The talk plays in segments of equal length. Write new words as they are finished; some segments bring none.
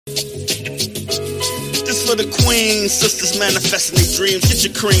This for the queens, sisters manifesting their dreams. Get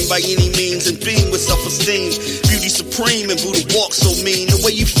your cream by any means and beam with self-esteem. Beauty supreme and Buddha walk so mean. The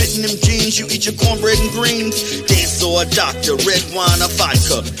way you fit in them jeans, you eat your cornbread and greens. Dance or a doctor, red wine or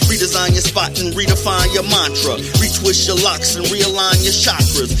vodka. Redesign your spot and redefine your mantra. Retwist your locks and realign your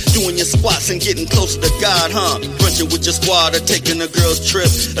chakras. Doing your squats and getting closer to God, huh? Brunching with your squad or taking a girl's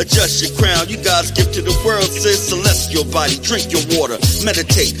trip. Adjust your crown, you God's gift to the world, sis. Celestial body, drink your water.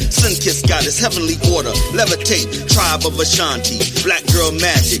 Meditate, sun-kissed goddess, heavenly order. Levitate, tribe of Ashanti. Black girl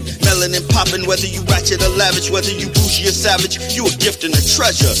magic, melanin popping. Whether you ratchet or lavish, whether you bougie or savage, you a gift and a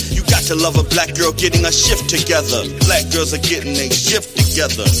treasure. You got to love a black girl getting a shift together. Black girls are getting a shift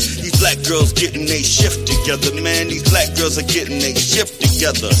together. These black girls getting a shift together, man. These black girls are getting a shift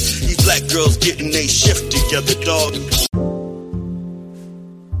together. These black girls getting a shift together, dog.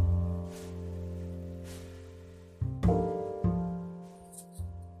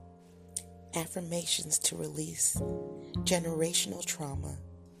 Affirmations to release generational trauma.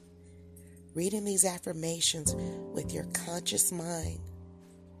 Reading these affirmations with your conscious mind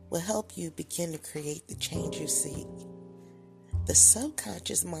will help you begin to create the change you seek. The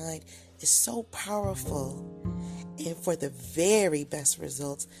subconscious mind is so powerful, and for the very best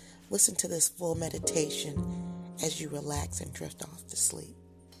results, listen to this full meditation as you relax and drift off to sleep.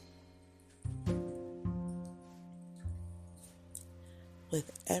 With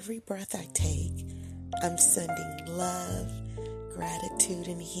every breath I take, I'm sending love, gratitude,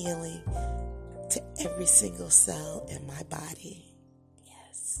 and healing to every single cell in my body.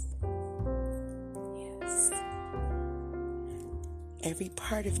 Yes. Yes. Every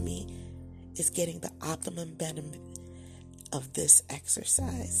part of me is getting the optimum benefit of this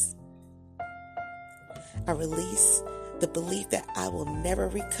exercise. I release the belief that I will never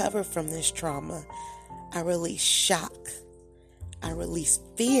recover from this trauma. I release shock. I release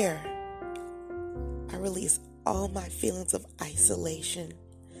fear. I release all my feelings of isolation.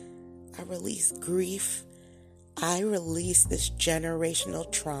 I release grief. I release this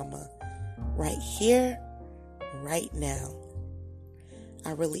generational trauma right here, right now.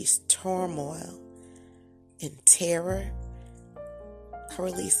 I release turmoil and terror. I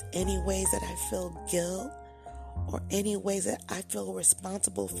release any ways that I feel guilt or any ways that I feel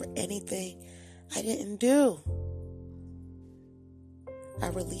responsible for anything I didn't do. I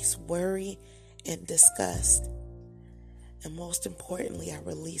release worry and disgust. And most importantly, I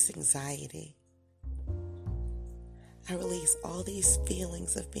release anxiety. I release all these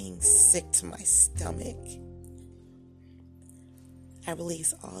feelings of being sick to my stomach. I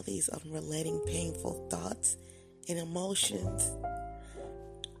release all these unrelenting, painful thoughts and emotions.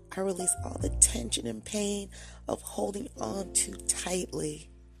 I release all the tension and pain of holding on too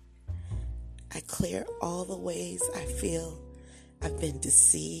tightly. I clear all the ways I feel I've been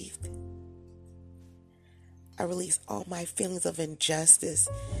deceived. I release all my feelings of injustice.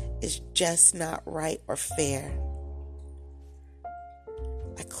 It's just not right or fair.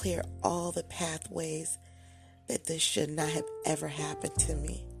 I clear all the pathways that this should not have ever happened to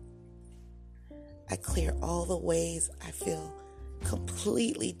me. I clear all the ways I feel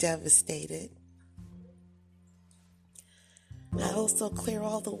completely devastated. I also clear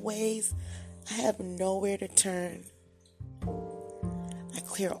all the ways I have nowhere to turn. I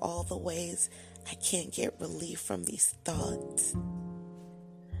clear all the ways I can't get relief from these thoughts.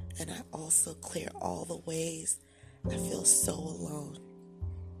 And I also clear all the ways I feel so alone.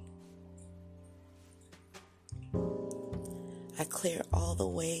 I clear all the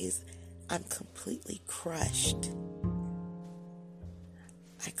ways I'm completely crushed.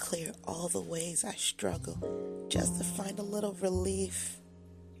 I clear all the ways I struggle just to find a little relief.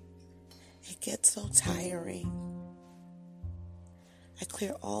 It gets so tiring. I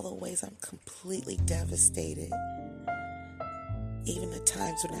clear all the ways I'm completely devastated. Even the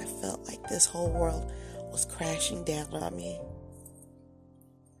times when I felt like this whole world was crashing down on me.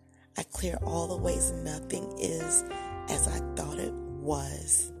 I clear all the ways nothing is as I thought it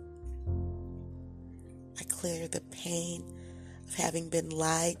was. I clear the pain of having been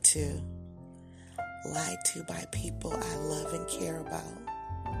lied to by people I love and care about.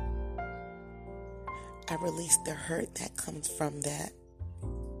 I release the hurt that comes from that.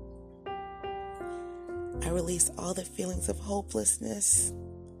 I release all the feelings of hopelessness.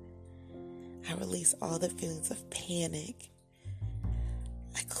 I release all the feelings of panic.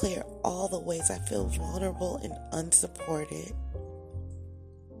 I clear all the ways I feel vulnerable and unsupported.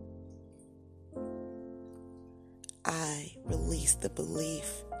 I release the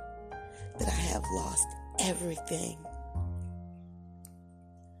belief that I have lost everything.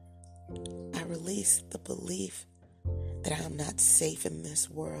 I release the belief that I am not safe in this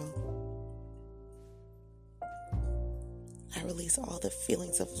world. I release all the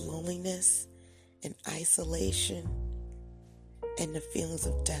feelings of loneliness and isolation and the feelings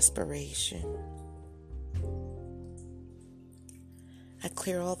of desperation. I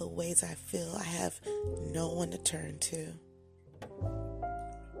clear all the ways I feel I have no one to turn to.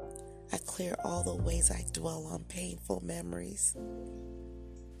 I clear all the ways I dwell on painful memories.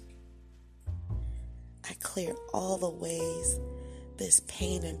 I clear all the ways this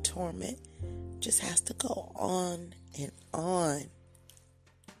pain and torment just has to go on and on.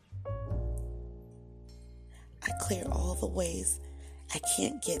 I clear all the ways I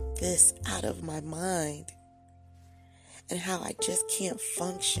can't get this out of my mind and how I just can't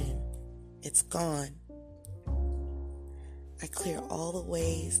function. It's gone. I clear all the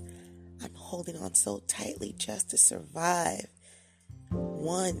ways I'm holding on so tightly just to survive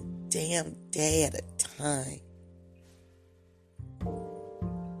one damn day at a time.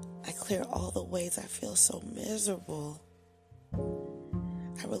 I clear all the ways I feel so miserable.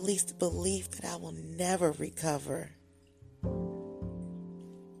 I release the belief that I will never recover.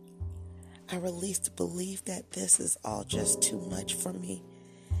 I release the belief that this is all just too much for me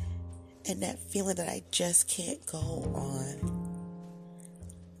and that feeling that I just can't go on.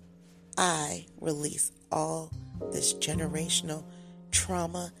 I release all this generational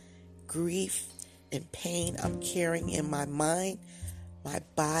trauma, grief, and pain I'm carrying in my mind, my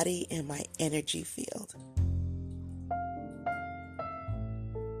body, and my energy field.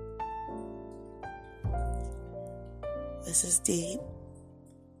 This is deep.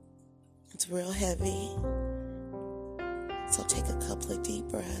 It's real heavy. So take a couple of deep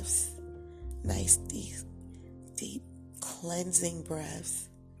breaths. Nice, deep cleansing breaths.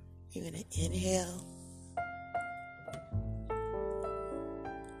 You're going to inhale.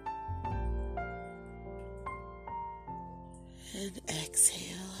 And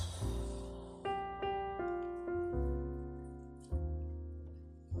exhale.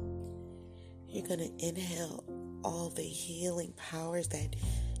 You're going to inhale all the healing powers that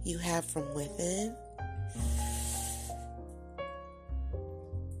you have from within.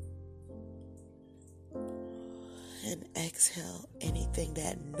 And exhale anything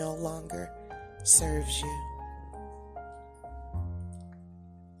that no longer serves you.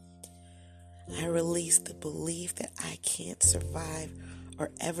 I release the belief that I can't survive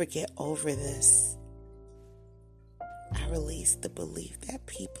or ever get over this. I release the belief that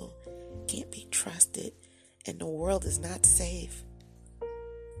people can't be trusted and the world is not safe.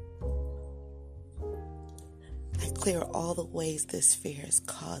 I clear all the ways this fear is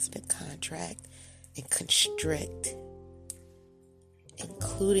caused to contract and constrict,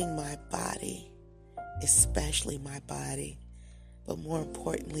 including my body, especially my body, but more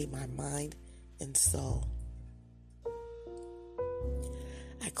importantly, my mind and soul.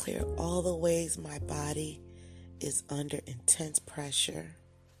 I clear all the ways my body is under intense pressure.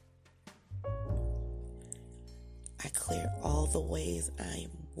 I clear all the ways I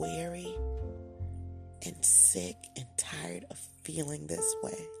am weary and sick and tired of feeling this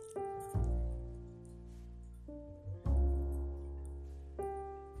way.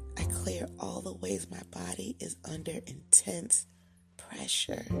 I clear all the ways my body is under intense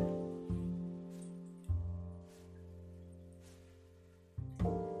pressure.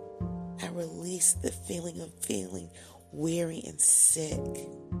 I release the feeling of feeling weary and sick.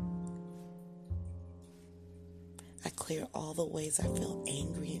 I clear all the ways I feel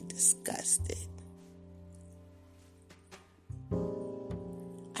angry and disgusted.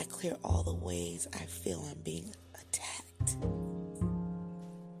 I clear all the ways I feel I'm being attacked.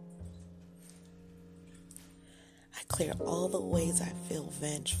 I clear all the ways I feel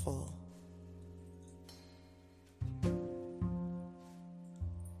vengeful.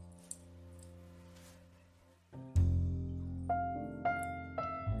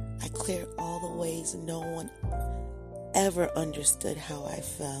 I clear all the ways no one ever understood how I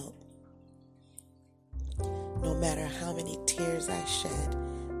felt. No matter how many tears I shed,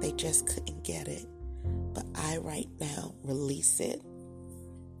 they just couldn't get it. But I right now release it.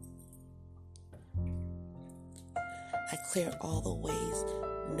 I clear all the ways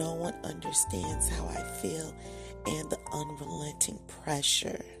no one understands how I feel and the unrelenting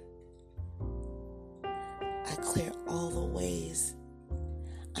pressure. I clear all the ways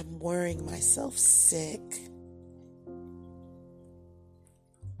I'm worrying myself sick.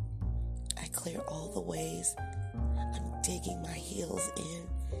 I clear all the ways I'm digging my heels in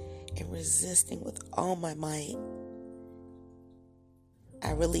and resisting with all my might.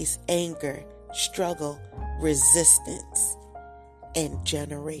 I release anger, struggle, resistance, and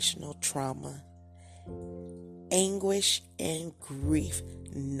generational trauma. Anguish and grief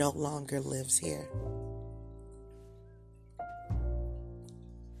no longer lives here.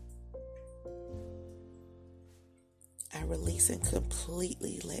 release and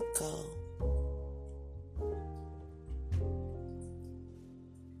completely let go.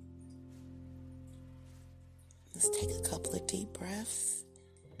 Let's take a couple of deep breaths.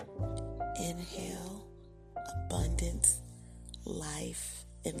 Inhale, abundance, life,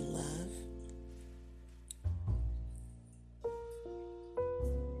 and love.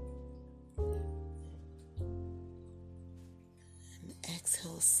 And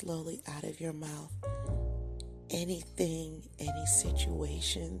exhale slowly out of your mouth. Anything, any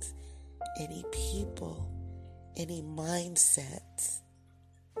situations, any people, any mindsets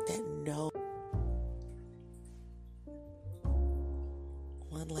that know.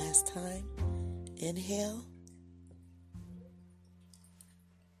 One last time. Inhale.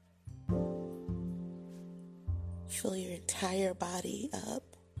 Fill your entire body up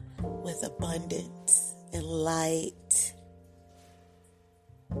with abundance and light.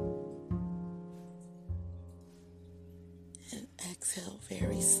 And exhale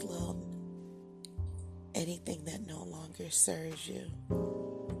very slow. Anything that no longer serves you.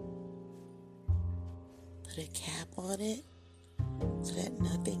 Put a cap on it so that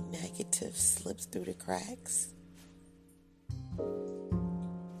nothing negative slips through the cracks.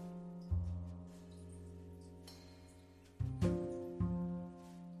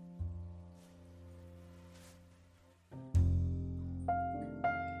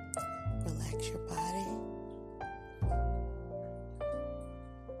 Relax your body.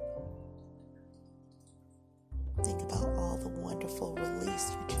 Think about all the wonderful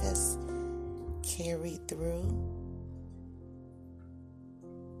release you just carried through.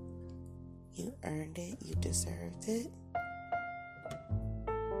 You earned it. You deserved it.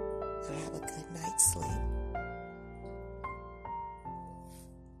 And have a good night's sleep.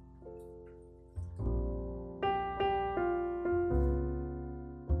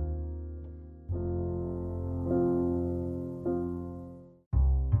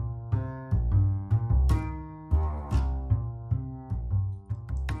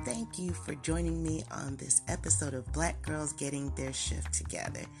 Thank you for joining me on this episode of Black Girls Getting Their Shift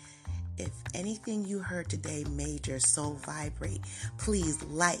Together. If anything you heard today made your soul vibrate, please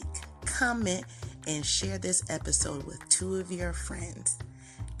like, comment, and share this episode with 2 of your friends.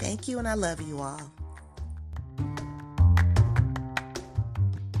 Thank you, and I love you all.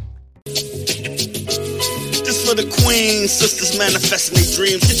 This for the queens, sisters manifesting their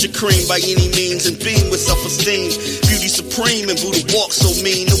dreams. Get your cream by any means and beam with self-esteem. Beauty supreme and Buddha walk so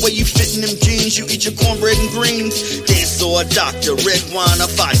mean. The way you fit in them jeans, you eat your cornbread and greens. Dance or a doctor, red wine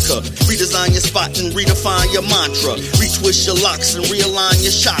or vodka. Redesign your spot and redefine your mantra. Retwist your locks and realign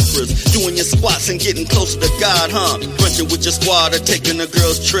your chakras. Doing your squats and getting closer to God, huh? Brunching with your squad or taking a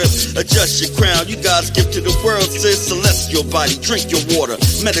girl's trip. Adjust your crown, you God's gift to the world, sis. Celestial body, drink your water.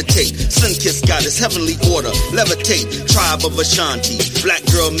 Meditate, sun-kissed goddess, heavenly order. Levitate, tribe of Ashanti, black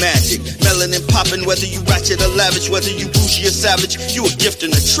girl magic, melanin popping, whether you ratchet or lavish, whether you bougie or savage, you a gift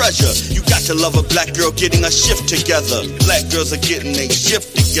and a treasure. You got to love a black girl getting a shift together. Black girls are getting a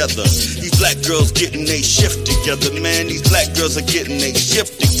shift together. These black girls getting a shift together, man. These black girls are getting a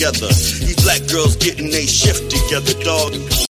shift together. These black girls getting a shift together, dog.